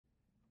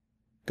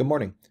Good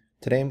morning.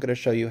 Today I'm going to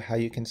show you how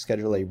you can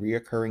schedule a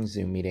reoccurring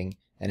Zoom meeting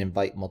and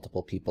invite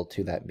multiple people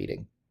to that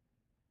meeting.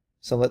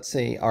 So let's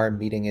say our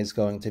meeting is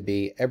going to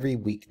be every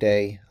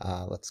weekday.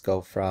 Let's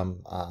go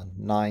from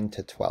 9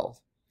 to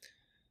 12.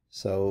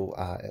 So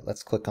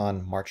let's click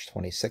on March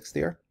 26th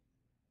here.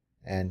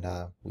 And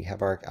we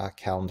have our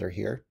calendar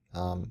here.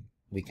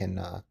 We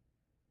can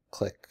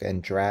click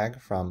and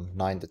drag from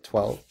 9 to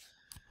 12.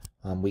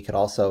 We could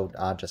also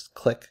just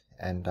click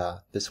and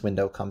this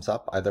window comes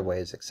up. Either way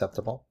is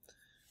acceptable.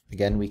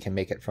 Again, we can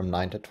make it from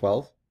 9 to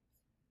 12,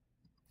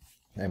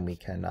 and we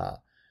can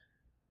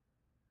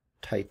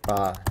type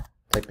a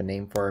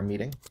name for our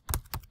meeting.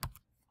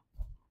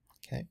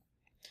 Okay.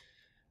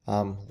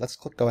 Let's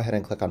go ahead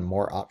and click on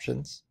More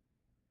Options.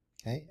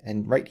 Okay,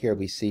 and right here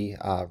we see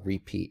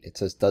Repeat. It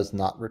says Does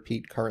Not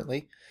Repeat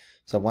currently.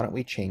 So why don't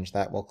we change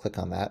that? We'll click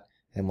on that,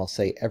 and we'll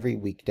say every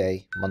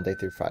weekday, Monday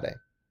through Friday.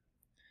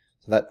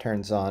 So that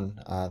turns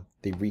on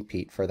the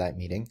repeat for that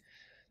meeting.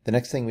 The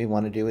next thing we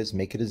want to do is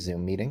make it a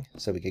Zoom meeting,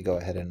 so we could go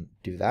ahead and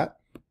do that.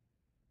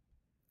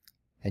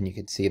 And you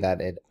can see that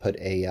it put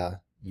a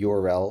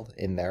URL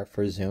in there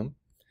for Zoom.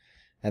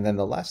 And then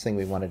the last thing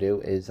we want to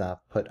do is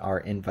put our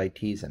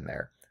invitees in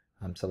there.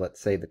 So let's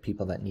say the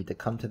people that need to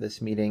come to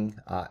this meeting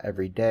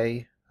every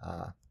day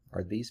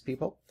are these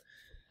people.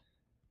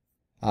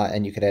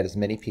 And you could add as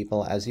many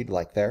people as you'd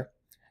like there.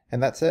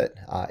 And that's it.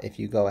 If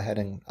you go ahead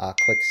and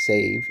click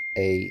Save,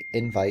 a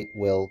invite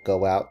will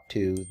go out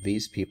to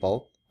these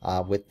people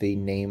with the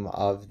name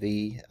of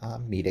the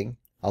meeting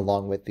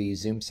along with the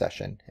Zoom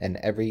session. And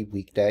every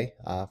weekday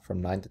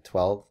from 9 to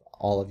 12,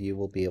 all of you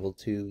will be able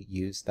to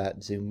use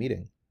that Zoom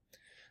meeting.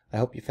 I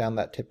hope you found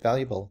that tip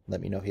valuable. Let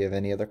me know if you have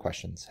any other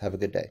questions. Have a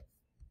good day.